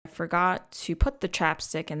forgot to put the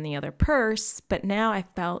chapstick in the other purse, but now I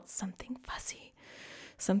felt something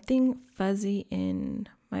fuzzy in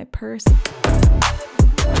my purse.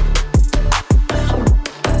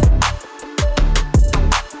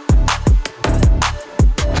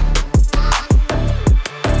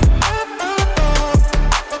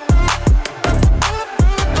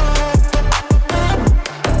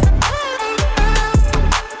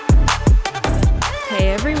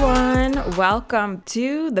 Welcome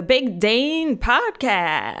to the Big Dane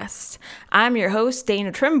Podcast. I'm your host,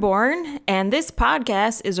 Dana Trimborn, and this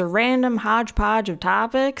podcast is a random hodgepodge of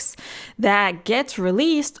topics that gets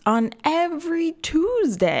released on every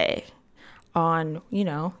Tuesday on,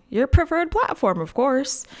 your preferred platform, of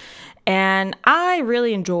course. And I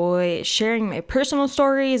really enjoy sharing my personal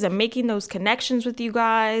stories and making those connections with you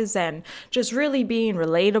guys and just really being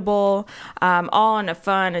relatable, all in a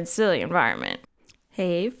fun and silly environment.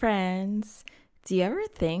 Hey friends, do you ever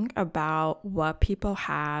think about what people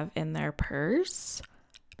have in their purse?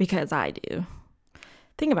 Because I do.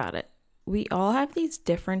 Think about it. We all have these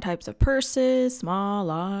different types of purses, small,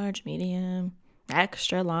 large, medium,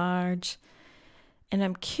 extra large. And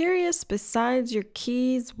I'm curious, besides your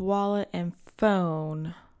keys, wallet, and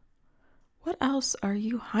phone, what else are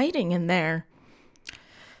you hiding in there?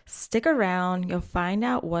 Stick around, you'll find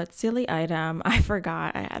out what silly item I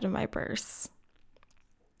forgot I had in my purse.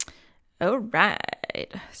 All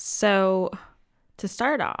right. So to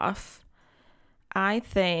start off, I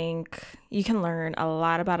think you can learn a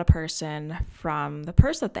lot about a person from the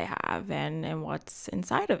purse that they have and what's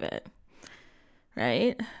inside of it,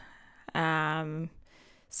 right?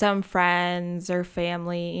 Some friends or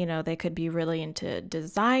family, they could be really into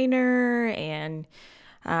designer and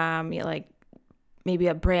like maybe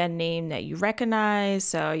a brand name that you recognize.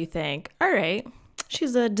 So you think, all right,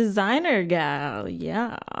 she's a designer gal,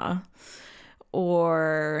 yeah.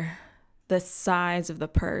 Or the size of the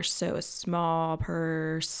purse, so a small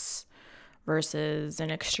purse versus an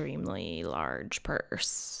extremely large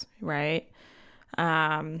purse, right?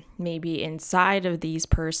 Maybe inside of these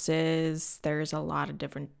purses, there's a lot of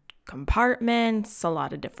different compartments, a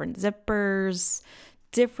lot of different zippers,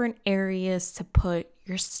 different areas to put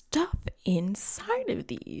your stuff inside of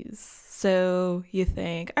these. So you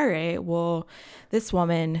think, all right, well, this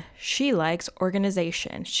woman, she likes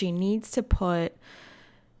organization. She needs to put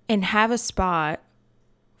and have a spot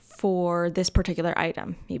for this particular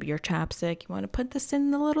item. Maybe your chapstick, you want to put this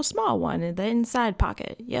in the little small one in the inside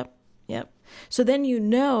pocket. Yep. So then you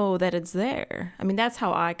know that it's there. I mean, that's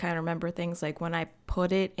how I kind of remember things. Like when I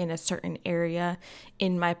put it in a certain area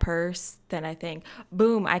in my purse, then I think,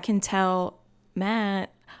 boom, I can tell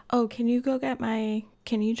Matt, oh, can you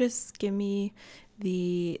just give me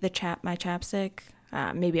my chapstick?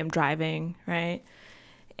 Maybe I'm driving, right?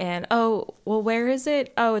 And, oh, well, where is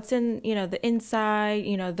it? Oh, it's in, the inside,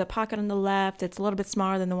 the pocket on the left. It's a little bit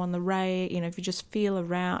smaller than the one on the right. If you just feel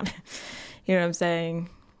around, you know what I'm saying?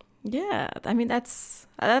 Yeah, I mean, that's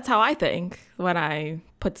how I think when I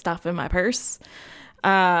put stuff in my purse.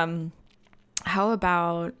 How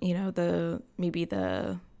about, maybe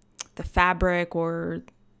the fabric or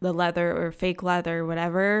the leather or fake leather,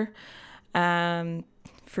 whatever.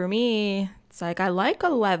 For me, it's like I like a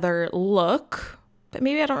leather look, but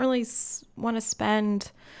maybe I don't really want to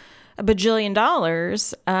spend a bajillion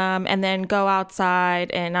dollars and then go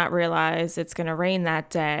outside and not realize it's going to rain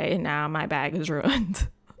that day and now my bag is ruined.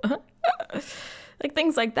 Like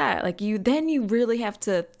things like that. Like you really have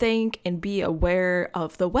to think and be aware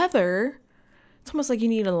of the weather. It's almost like you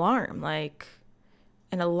need an alarm, like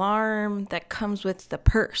an alarm that comes with the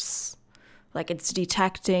purse. Like it's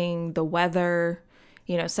detecting the weather.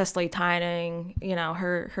 Cecily Tynan,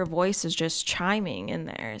 her voice is just chiming in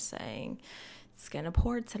there saying, it's going to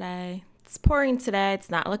pour today. It's pouring today. It's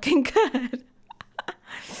not looking good.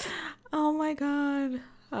 Oh my God.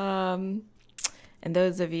 And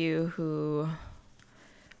those of you who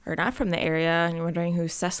are not from the area and you're wondering who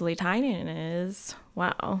Cecily Tynan is,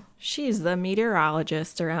 wow, she's the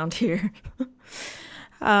meteorologist around here.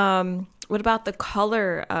 What about the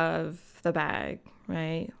color of the bag,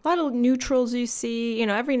 right? A lot of neutrals you see,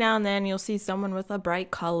 every now and then you'll see someone with a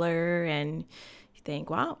bright color and you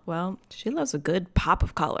think, wow, well, she loves a good pop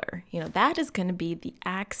of color. That is going to be the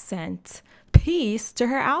accent piece to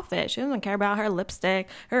her outfit. She doesn't care about her lipstick,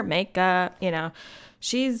 her makeup,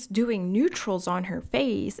 she's doing neutrals on her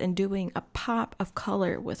face and doing a pop of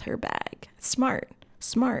color with her bag. Smart,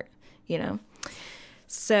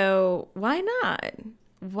 So why not?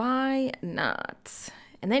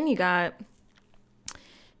 And then you got,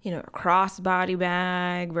 a crossbody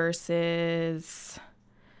bag versus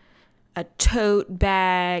a tote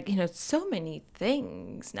bag, so many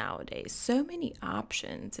things nowadays, so many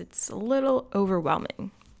options. It's a little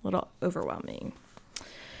overwhelming. But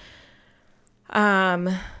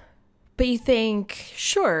you think,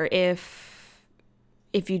 sure, if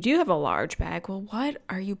you do have a large bag, well, what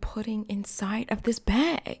are you putting inside of this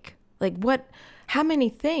bag? Like how many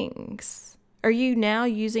things? Are you now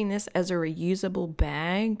using this as a reusable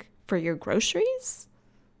bag for your groceries?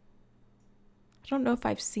 I don't know if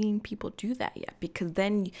I've seen people do that yet, because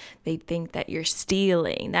then they think that you're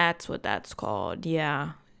stealing. That's what that's called.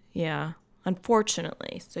 Yeah.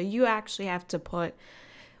 Unfortunately. So you actually have to put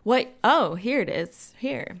here it is.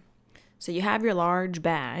 Here. So you have your large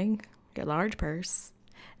bag, your large purse.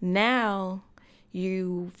 Now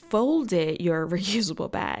you folded your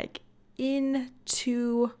reusable bag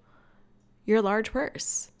into your large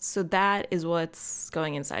purse. So that is what's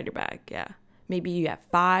going inside your bag. Yeah. Maybe you have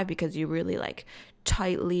 5 because you really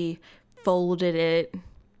tightly folded it.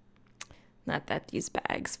 Not that these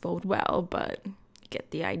bags fold well, but get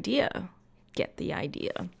the idea.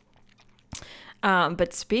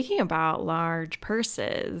 But speaking about large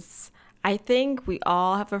purses, I think we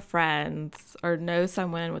all have a friend or know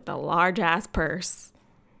someone with a large ass purse.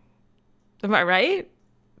 Am I right?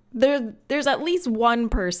 There's at least one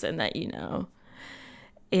person that you know.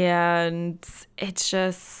 And it's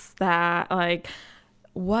just that,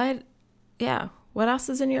 what else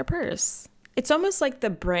is in your purse? It's almost like the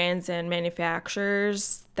brands and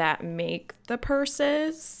manufacturers that make the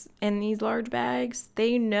purses in these large bags,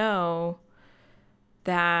 they know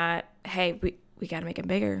that, hey, we got to make it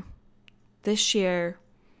bigger. This year,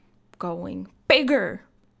 going bigger,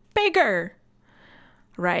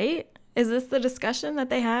 right? Is this the discussion that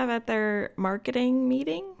they have at their marketing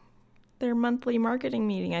meeting? Their monthly marketing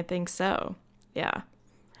meeting? I think so. Yeah.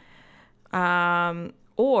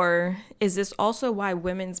 Or is this also why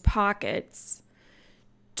women's pockets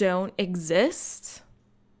don't exist?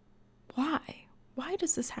 Why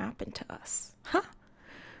does this happen to us? Huh?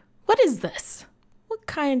 What is this? What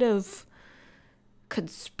kind of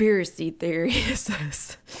conspiracy theory is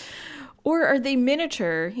this? Or are they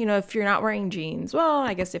miniature? If you're not wearing jeans, well,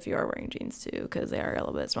 I guess if you are wearing jeans too, because they are a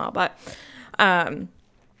little bit small, but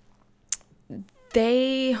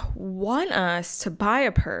they want us to buy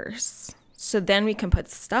a purse so then we can put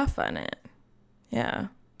stuff on it. Yeah,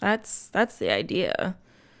 that's the idea.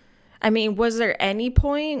 I mean, was there any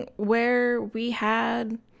point where we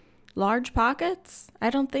had large pockets? I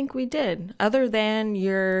don't think we did, other than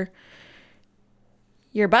your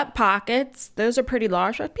butt pockets. Those are pretty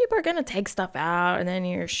large, but people are gonna take stuff out, and then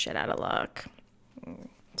you're shit out of luck.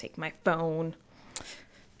 Take my phone.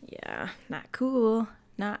 Yeah, not cool.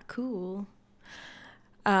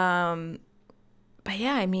 But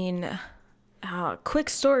yeah, I mean, quick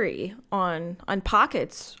story on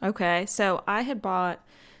pockets. Okay, so I had bought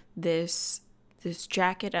this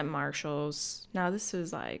jacket at Marshall's. Now this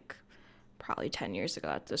was probably 10 years ago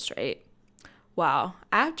at this rate. Well,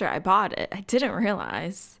 after I bought it, I didn't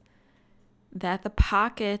realize that the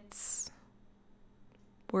pockets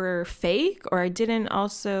were fake, or I didn't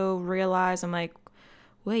also realize, I'm like,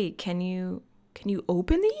 wait, can you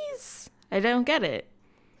open these? I don't get it.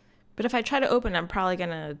 But if I try to open it, I'm probably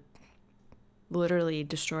gonna literally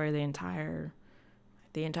destroy the entire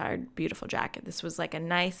beautiful jacket. This was a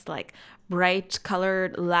nice, bright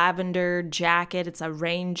colored lavender jacket. It's a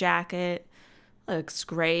rain jacket. Looks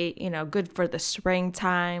great, good for the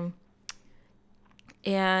springtime.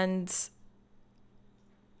 And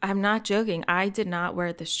I'm not joking. I did not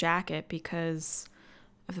wear this jacket because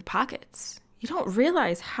of the pockets. You don't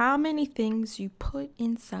realize how many things you put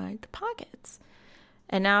inside the pockets.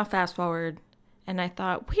 And now fast forward, and I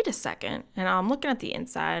thought, wait a second. And I'm looking at the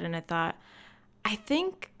inside, and I thought, I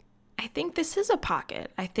think this is a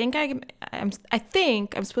pocket. I think I'm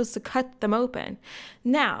supposed to cut them open.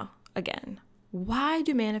 Now, again, why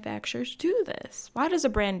do manufacturers do this? Why does a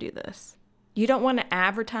brand do this? You don't want to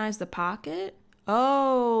advertise the pocket?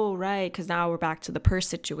 Oh, right, because now we're back to the purse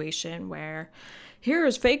situation where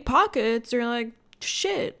here's fake pockets. You're like,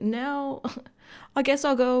 shit, now I guess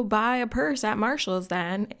I'll go buy a purse at Marshall's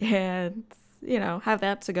then and, have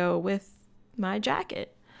that to go with my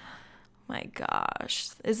jacket. My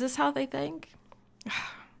gosh, is this how they think?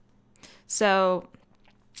 So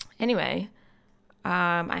anyway,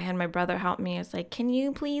 I had my brother help me. It's like, can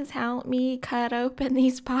you please help me cut open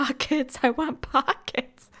these pockets? I want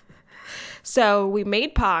pockets. So we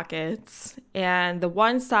made pockets, and the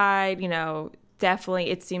one side, definitely,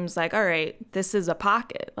 it seems like, all right, this is a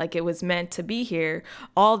pocket. Like it was meant to be here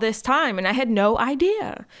all this time. And I had no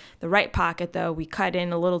idea. The right pocket, though, we cut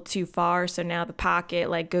in a little too far. So now the pocket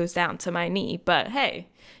like goes down to my knee. But hey,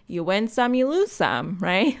 you win some, you lose some,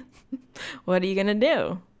 right? What are you going to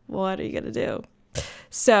do? What are you going to do?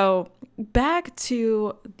 So back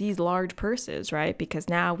to these large purses, right? Because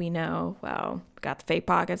now we know, well, we got the fake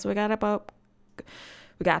pockets, we got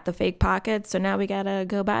the fake pockets, so now we gotta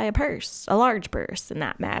go buy a purse, a large purse in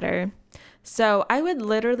that matter. So I would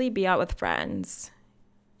literally be out with friends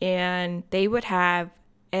and they would have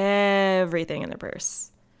everything in their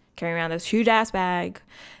purse, carrying around this huge ass bag.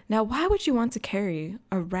 Now, why would you want to carry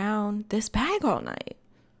around this bag all night?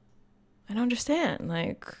 I don't understand.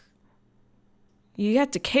 Like, you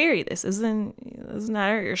have to carry this. Isn't that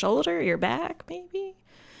hurt your shoulder, your back, maybe?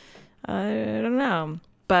 I don't know.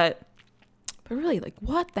 But really, like,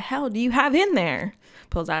 what the hell do you have in there?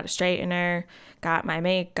 Pulls out a straightener, got my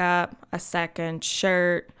makeup, a second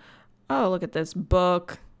shirt. Oh, look at this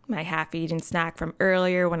book. My half-eaten snack from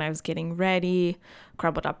earlier when I was getting ready.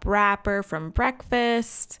 Crumpled up wrapper from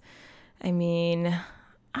breakfast. I mean,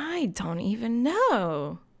 I don't even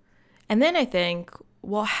know. And then I think,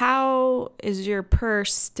 well, how is your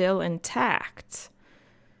purse still intact?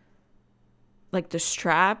 Like the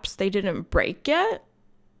straps, they didn't break yet?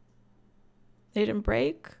 They didn't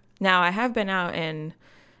break? Now, I have been out and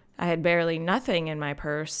I had barely nothing in my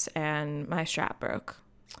purse and my strap broke.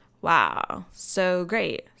 Wow, so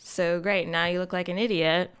great, so great. Now you look like an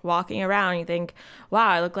idiot walking around. You think, wow,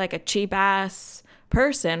 I look like a cheap ass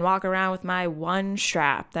person walking around with my one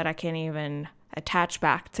strap that I can't even attach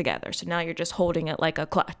back together. So now you're just holding it like a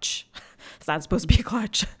clutch. It's not supposed to be a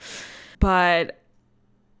clutch. But,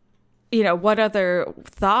 you know, what other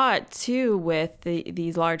thought too with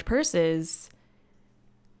these large purses,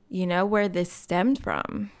 you know, where this stemmed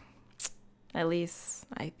from. At least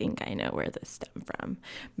I think I know where this stemmed from.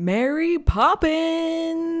 Mary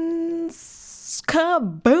Poppins!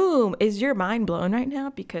 Kaboom! Is your mind blown right now?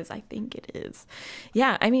 Because I think it is.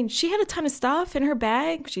 Yeah, I mean, she had a ton of stuff in her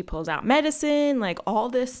bag. She pulls out medicine, like all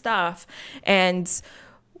this stuff. And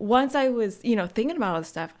once I was, you know, thinking about all this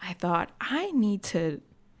stuff, I thought, I need to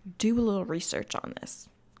do a little research on this.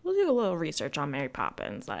 We'll do a little research on Mary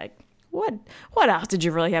Poppins. Like, what else did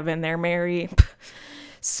you really have in there, Mary?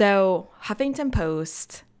 So Huffington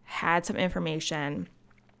Post had some information,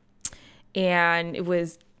 and it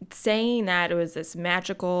was saying that it was this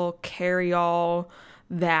magical carry-all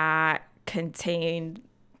that contained,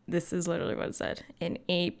 this is literally what it said, an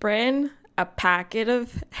apron, a packet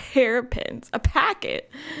of hairpins, a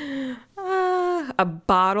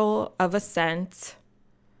bottle of a scent,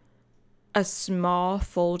 a small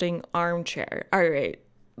folding armchair. All right.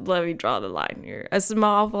 Let me draw the line here. A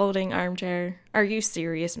small folding armchair. Are you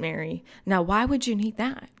serious, Mary? Now, why would you need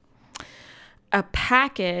that? A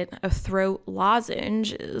packet of throat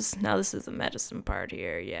lozenges. Now, this is the medicine part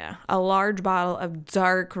here, yeah. A large bottle of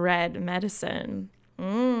dark red medicine.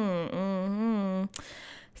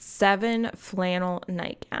 7 flannel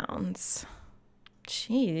nightgowns.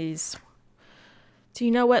 Jeez. Do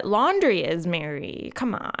you know what laundry is, Mary?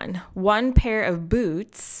 Come on. 1 pair of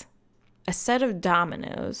boots. A set of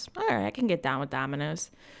dominoes. All right, I can get down with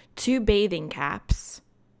dominoes. 2 bathing caps.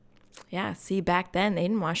 Yeah, see, back then they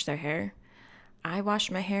didn't wash their hair. I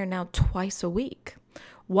wash my hair now twice a week.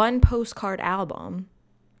 1 postcard album.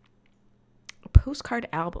 A postcard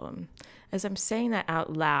album. As I'm saying that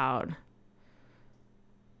out loud,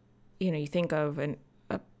 you know, you think of an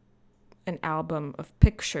album of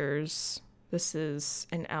pictures. This is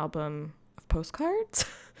an album of postcards.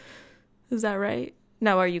 Is that right?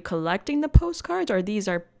 Now, are you collecting the postcards, or these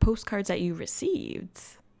are postcards that you received?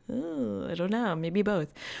 Oh, I don't know. Maybe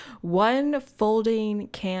both. 1 folding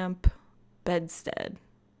camp bedstead.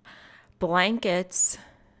 Blankets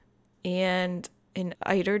and an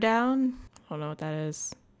eiderdown. I don't know what that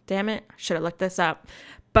is. Damn it. Should have looked this up.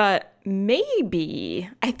 But maybe,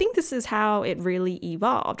 I think this is how it really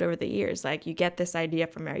evolved over the years. Like, you get this idea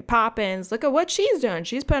from Mary Poppins. Look at what she's doing.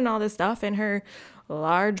 She's putting all this stuff in her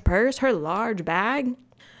large purse, her large bag.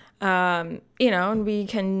 You know, and we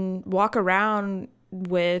can walk around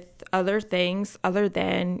with other things other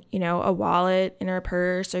than, you know, a wallet in our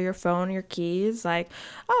purse or your phone or your keys. Like,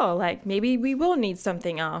 oh, like maybe we will need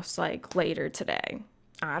something else like later today.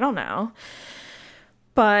 I don't know.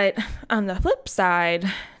 But on the flip side,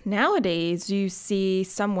 nowadays you see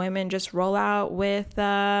some women just roll out with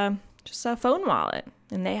just a phone wallet,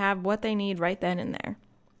 and they have what they need right then and there.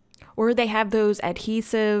 Or they have those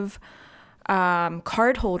adhesive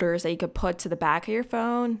card holders that you could put to the back of your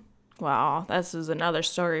phone. Well, this is another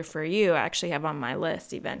story for you. I actually have on my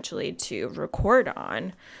list eventually to record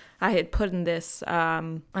on. I had put in this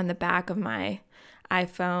on the back of my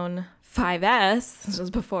iPhone 5S. This was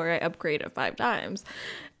before I upgraded 5 times.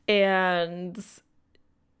 And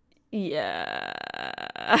yeah,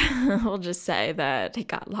 I'll just say that it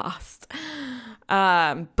got lost.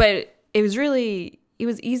 But it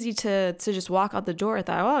was easy to just walk out the door. I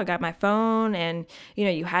thought, oh, I got my phone, and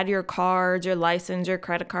you had your cards, your license, your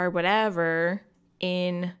credit card, whatever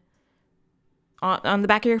on the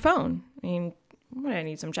back of your phone. I mean, what, I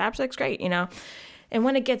need some chapsticks, great, And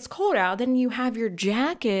when it gets cold out, then you have your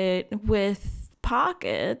jacket with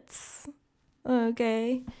pockets,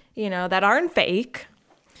 okay, that aren't fake.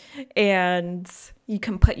 And you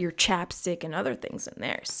can put your chapstick and other things in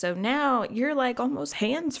there. So now you're like almost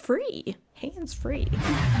hands-free.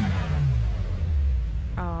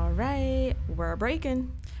 All right, we're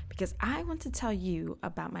breaking because I want to tell you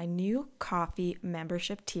about my new coffee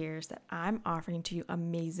membership tiers that I'm offering to you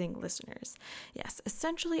amazing listeners. Yes,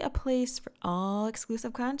 essentially a place for all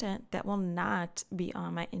exclusive content that will not be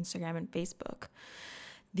on my Instagram and Facebook.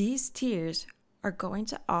 These tiers are going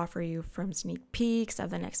to offer you from sneak peeks of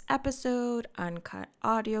the next episode, uncut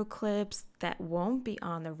audio clips that won't be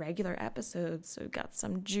on the regular episodes, so we've got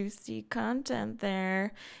some juicy content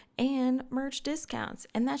there, and merch discounts.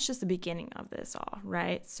 And that's just the beginning of this all,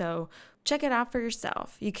 right? So check it out for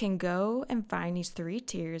yourself. You can go and find these 3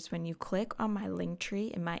 tiers when you click on my link tree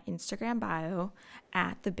in my Instagram bio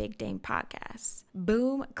at the Big Dame Podcast.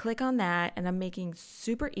 Boom, click on that, and I'm making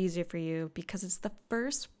super easy for you because it's the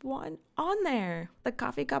first one on there, the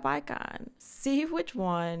coffee cup icon. See which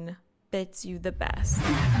one fits you the best.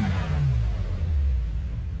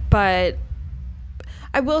 But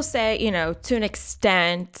I will say, to an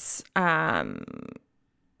extent, I'll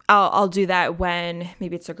do that when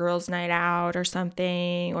maybe it's a girls' night out or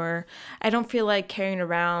something, or I don't feel like carrying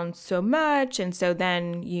around so much, and so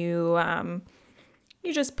then you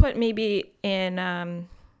just put maybe in I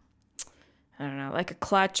don't know, like a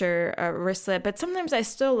clutch or a wristlet. But sometimes I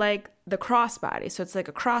still like the crossbody, so it's like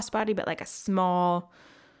a crossbody, but like a small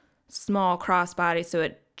crossbody, so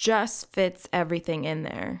it just fits everything in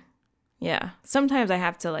there. Yeah, sometimes I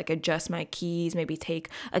have to like adjust my keys, maybe take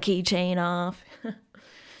a keychain off,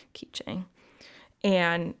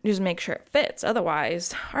 and just make sure it fits.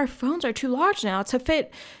 Otherwise, our phones are too large now to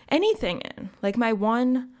fit anything in. Like my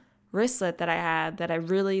one wristlet that I had that I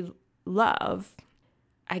really love,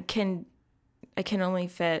 I can barely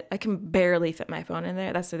fit my phone in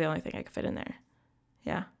there. That's the only thing I can fit in there.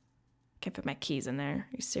 Yeah, can't fit my keys in there.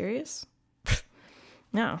 Are you serious?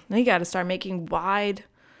 No, now you got to start making wide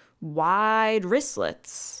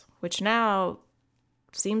wristlets, which now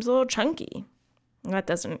seems a little chunky. That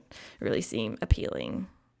doesn't really seem appealing.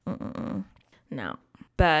 No.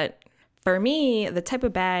 But for me, the type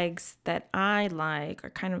of bags that I like are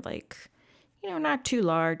kind of like, not too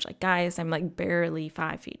large. Like, guys, I'm like barely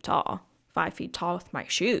 5 feet tall. 5 feet tall with my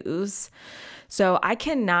shoes. So I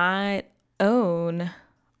cannot own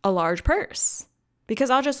a large purse because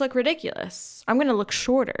I'll just look ridiculous. I'm going to look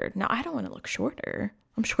shorter. Now, I don't want to look shorter.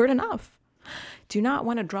 I'm short enough. Do not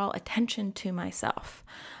want to draw attention to myself.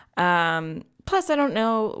 Plus, I don't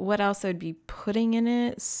know what else I'd be putting in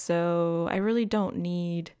it, so I really don't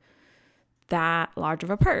need that large of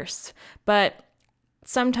a purse. But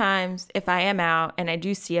sometimes if I am out and I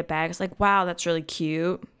do see a bag, it's like, wow, that's really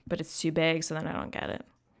cute, but it's too big, so then I don't get it.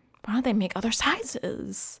 Why don't they make other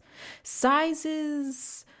sizes?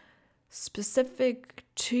 Sizes specific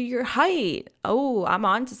to your height. Oh, I'm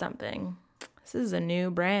onto something. This is a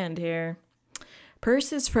new brand here.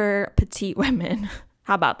 Purses for petite women.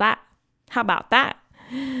 How about that?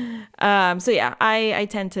 So yeah, I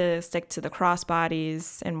tend to stick to the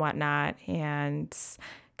crossbodies and whatnot, and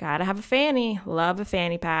gotta have a fanny. Love a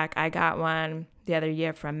fanny pack. I got one the other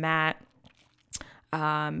year from Matt.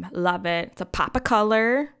 Love it. It's a pop of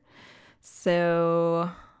color. So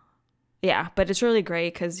yeah, but it's really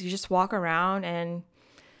great because you just walk around and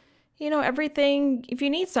everything. If you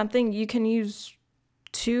need something, you can use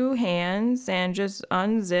 2 hands and just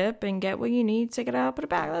unzip and get what you need, take it out, put it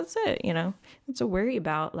back. That's it. It's a worry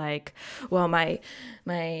about like, well, my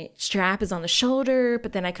strap is on the shoulder,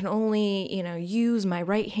 but then I can only, use my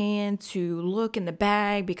right hand to look in the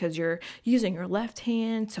bag because you're using your left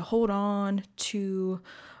hand to hold on to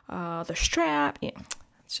the strap.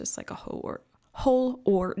 It's just like a whole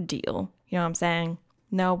ordeal. You know what I'm saying?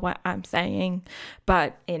 Know what I'm saying?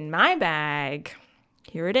 But in my bag,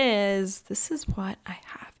 here it is. This is what I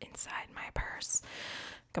have inside my purse.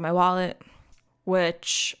 Got my wallet,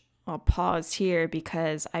 which I'll pause here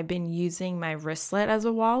because I've been using my wristlet as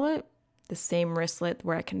a wallet the same wristlet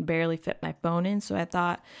where I can barely fit my phone in. So I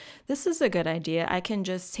thought, this is a good idea. I can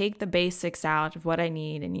just take the basics out of what I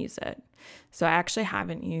need and use it. So I actually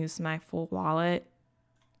haven't used my full wallet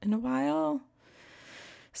in a while.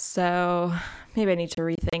 So maybe I need to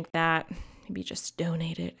rethink that. Maybe just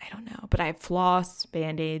donate it. I don't know. But I have floss,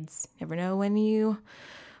 Band-Aids. Never know when you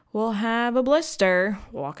will have a blister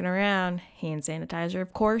walking around. Hand sanitizer,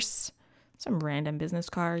 of course. Some random business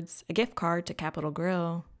cards. A gift card to Capitol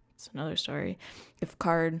Grill. It's another story. Gift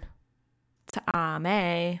card to Ame.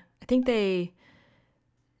 I think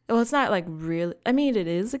well, it's not like really, I mean, it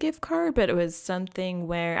is a gift card, but it was something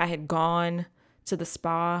where I had gone to the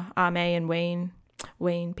spa, Ame and Wayne,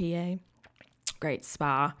 PA. Great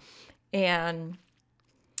spa. And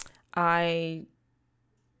after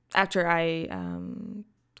I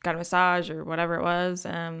got a massage or whatever it was,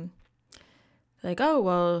 like, oh,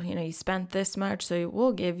 well, you spent this much, so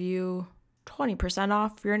we'll give you 20%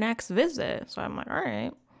 off your next visit. So I'm like, all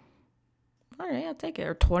right, I'll take it.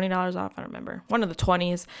 Or $20 off, I don't remember. One of the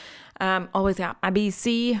 20s. Always got my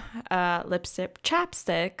BC, lipstick,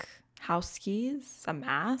 chapstick, house keys, a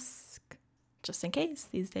mask, just in case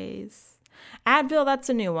these days. Advil, that's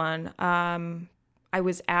a new one. I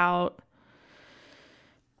was out,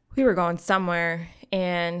 we were going somewhere,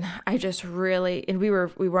 and I just really, and we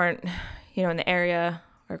weren't, in the area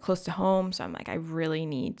or close to home. So I'm like, I really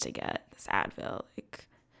need to get this Advil. Like,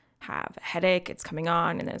 have a headache, it's coming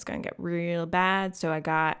on, and then it's going to get real bad. So I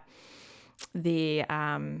got the,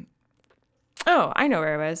 I know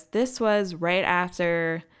where it was. This was right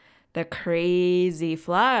after the crazy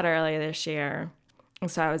flood earlier this year. And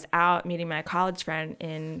so I was out meeting my college friend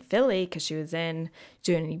in Philly because she was in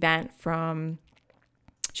doing an event from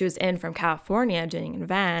California doing an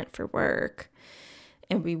event for work.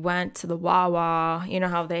 And we went to the Wawa. You know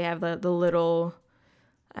how they have the little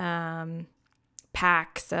packs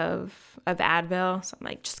of Advil. So I'm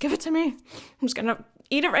like, just give it to me. I'm just going to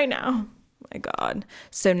eat it right now. Oh my God.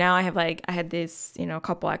 So now I had this, a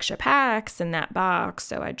couple extra packs in that box.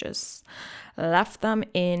 So I just left them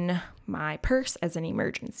in my purse as an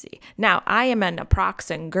emergency. Now, I am a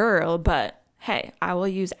naproxen girl, but hey, I will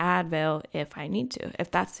use Advil if I need to.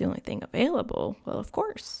 If that's the only thing available, well, of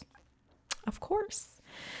course.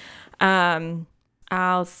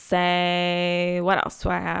 I'll say, what else do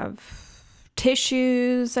I have?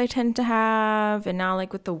 Tissues I tend to have. And now,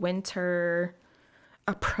 like with the winter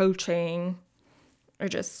approaching, I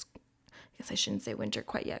guess I shouldn't say winter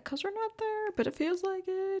quite yet because we're not there, but it feels like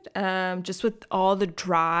it. Just with all the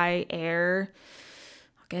dry air,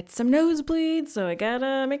 I'll get some nosebleeds, so I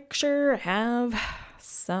gotta make sure I have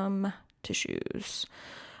some tissues.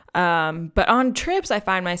 But on trips, I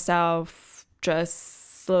find myself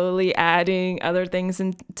just slowly adding other things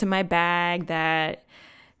into my bag that,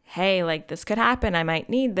 hey, like this could happen. I might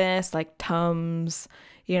need this, like Tums,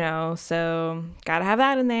 so gotta have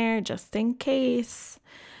that in there just in case.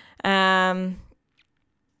 And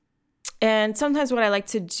sometimes what I like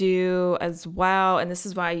to do as well, and this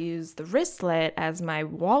is why I use the wristlet as my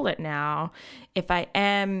wallet now, if I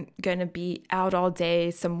am going to be out all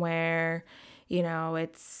day somewhere,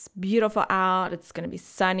 it's beautiful out, it's going to be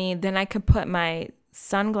sunny, then I could put my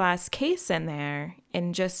sunglass case in there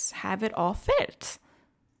and just have it all fit.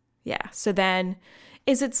 Yeah. So then,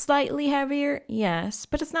 is it slightly heavier? Yes,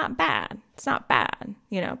 but it's not bad. It's not bad,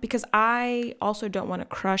 because I also don't want to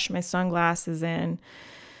crush my sunglasses in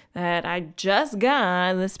that I just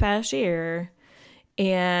got this past year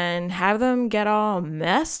and have them get all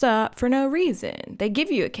messed up for no reason. They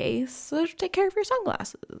give you a case, so take care of your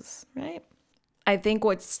sunglasses, right? I think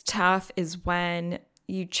what's tough is when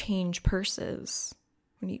you change purses.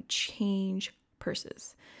 It's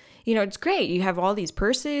great. You have all these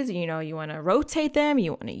purses, you want to rotate them.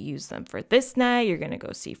 You want to use them for this night. You're going to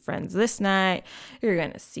go see friends this night. You're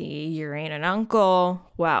going to see your aunt and uncle.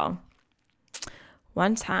 Well,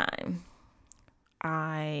 one time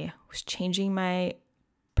I was changing my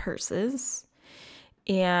purses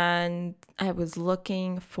and I was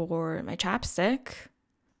looking for my chapstick.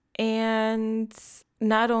 And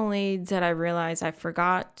not only did I realize I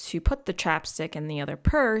forgot to put the chapstick in the other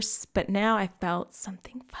purse, but now I felt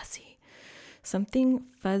something fuzzy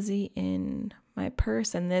in my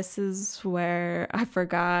purse. And this is where I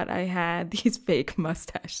forgot I had these fake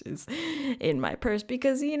mustaches in my purse,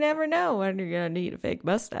 because you never know when you're going to need a fake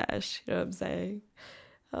mustache. You know what I'm saying?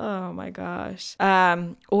 Oh my gosh.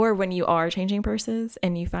 Or when you are changing purses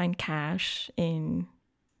and you find cash in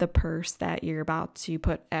the purse that you're about to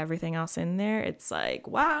put everything else in there, it's like,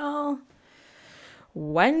 wow,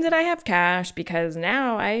 when did I have cash? Because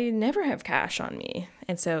now I never have cash on me.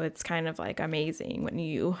 And so it's kind of like amazing when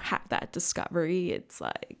you have that discovery. It's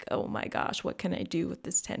like, oh my gosh, what can I do with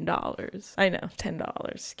this $10? I know,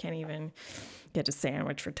 $10. Can't even get a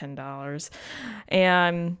sandwich for $10.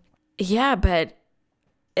 And yeah, but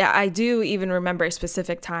I do even remember a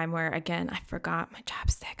specific time where, again, I forgot my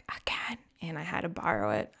chapstick again and I had to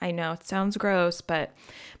borrow it. I know it sounds gross, but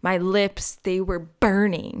my lips, they were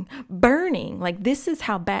burning. Like, this is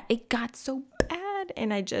how bad it got, so bad.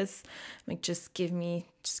 And I just, like, just give me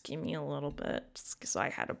a little bit. So I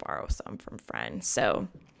had to borrow some from friends. So,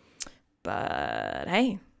 but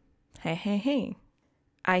hey.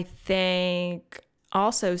 I think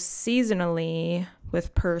also seasonally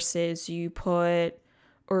with purses, you put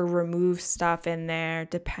or remove stuff in there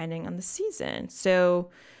depending on the season. So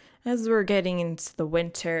as we're getting into the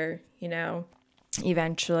winter,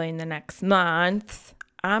 eventually in the next month,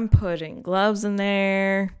 I'm putting gloves in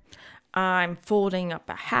there. I'm folding up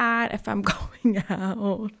a hat if I'm going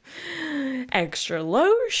out. Extra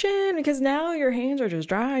lotion, because now your hands are just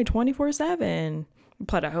dry 24/7.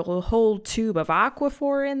 Put a whole tube of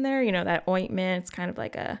Aquaphor in there. That ointment. It's kind of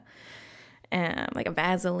like a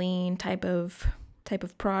Vaseline type of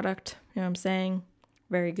product. You know what I'm saying?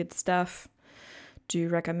 Very good stuff. Do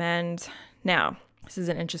recommend. Now, this is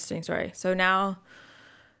an interesting story. So now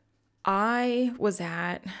I was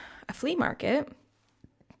at a flea market.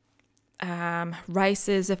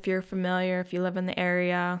 Rice's, if you're familiar, if you live in the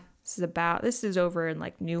area, this is over in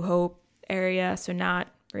like New Hope area, so not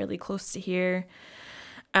really close to here.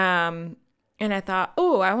 And I thought,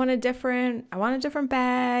 I want a different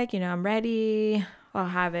bag. I'm ready. I'll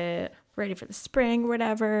have it ready for the spring,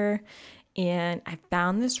 whatever. And I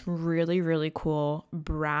found this really, really cool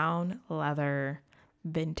brown leather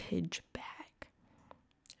vintage bag.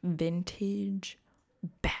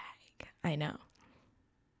 I know.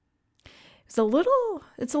 It's a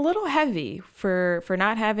little heavy for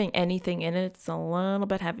not having anything in it. It's a little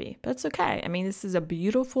bit heavy, but it's okay. I mean, this is a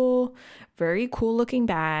beautiful, very cool looking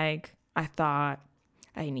bag. I thought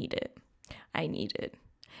I need it.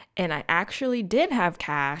 And I actually did have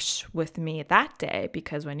cash with me that day,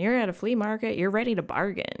 because when you're at a flea market, you're ready to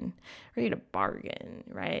bargain,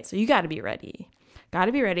 right? So you got to be ready.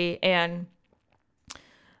 And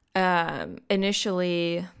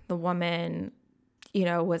initially the woman,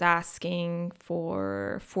 was asking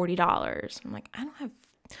for $40. I'm like, I don't have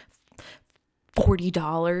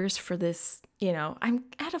 $40 for this. I'm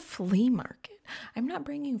at a flea market. I'm not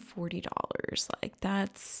bringing $40. Like,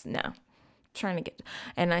 that's no. Trying to get.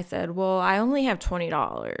 And I said, well, I only have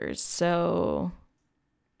 $20. So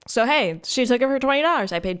hey, she took it for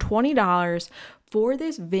 $20. I paid $20 for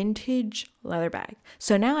this vintage leather bag.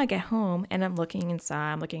 So now I get home and I'm looking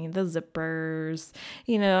inside. I'm looking at the zippers.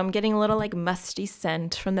 I'm getting a little like musty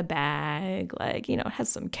scent from the bag. Like, it has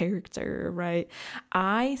some character, right?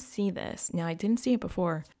 I see this. Now, I didn't see it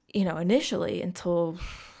before, initially until,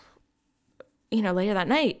 later that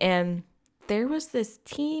night. And there was this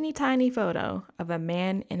teeny tiny photo of a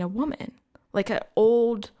man and a woman, like an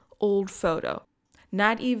old photo,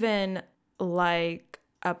 not even like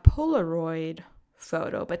a Polaroid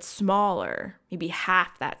photo, but smaller, maybe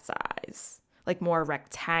half that size, like more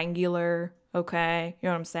rectangular. Okay. You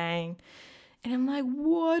know what I'm saying? And I'm like,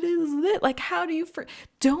 what is this? Like, how do you,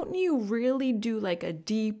 don't you really do like a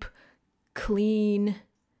deep clean,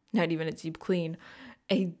 not even a deep clean,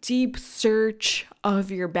 a deep search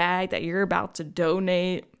of your bag that you're about to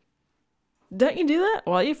donate? Don't you do that?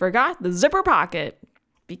 Well, you forgot the zipper pocket,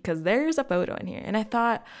 because there's a photo in here. And I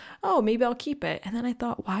thought, maybe I'll keep it. And then I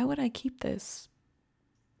thought, why would I keep this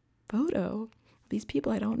photo? These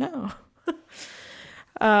people I don't know.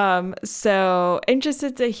 So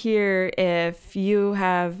interested to hear if you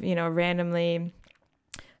have, randomly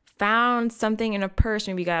found something in a purse,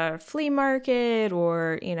 maybe you got at a flea market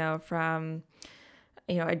or, from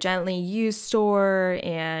a gently used store,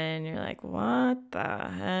 and you're like, what the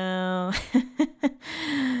hell?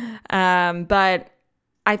 But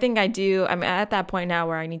I think I do. I'm at that point now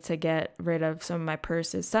where I need to get rid of some of my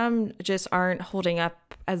purses. Some just aren't holding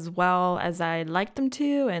up as well as I'd like them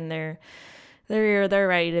to, and they're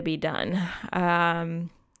ready to be done.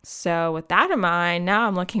 So with that in mind, now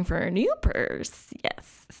I'm looking for a new purse.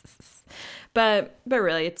 Yes. But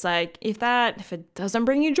really, it's like, if it doesn't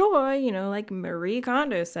bring you joy, like Marie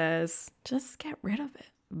Kondo says, just get rid of it.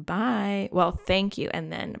 Bye. Well, thank you.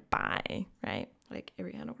 And then bye, right? Like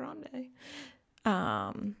Ariana Grande.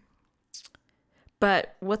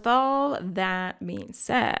 But with all that being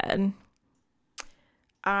said,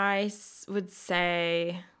 I would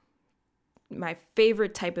say my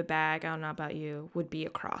favorite type of bag, I don't know about you, would be a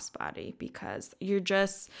crossbody, because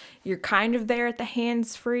you're kind of there at the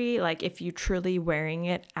hands free. Like if you truly wearing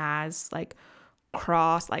it as like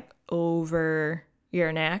cross, like over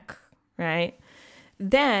your neck, right?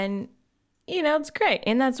 Then, it's great.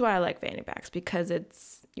 And that's why I like fanny bags, because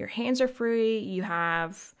your hands are free. You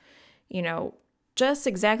have, just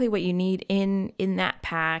exactly what you need in that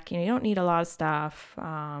pack. You don't need a lot of stuff.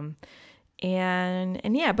 And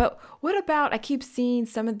yeah, but what about, I keep seeing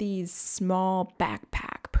some of these small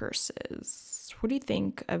backpack purses. What do you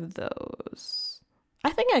think of those? I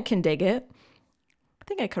think I can dig it. I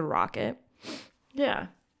think I could rock it. Yeah.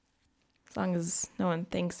 As long as no one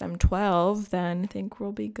thinks I'm 12, then I think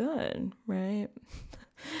we'll be good, right?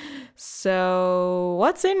 So,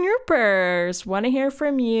 what's in your purse? Want to hear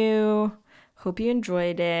from you. Hope you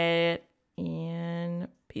enjoyed it, and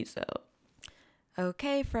peace out.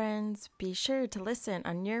 Okay, friends, be sure to listen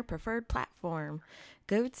on your preferred platform.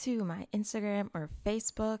 Go to my Instagram or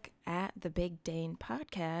Facebook at The Big Dane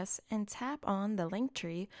Podcast and tap on the link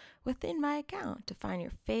tree within my account to find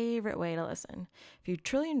your favorite way to listen. If you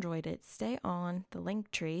truly enjoyed it, stay on the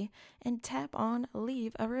link tree and tap on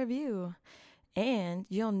leave a review. And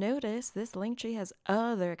you'll notice this link tree has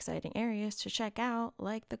other exciting areas to check out,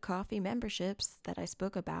 like the coffee memberships that I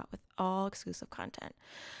spoke about with all exclusive content.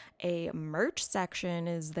 A merch section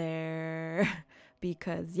is there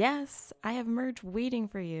because, yes, I have merch waiting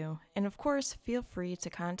for you. And of course, feel free to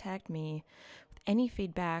contact me with any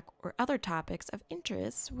feedback or other topics of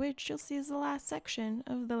interest, which you'll see is the last section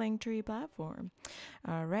of the Linktree platform.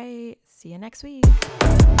 All right, see you next week.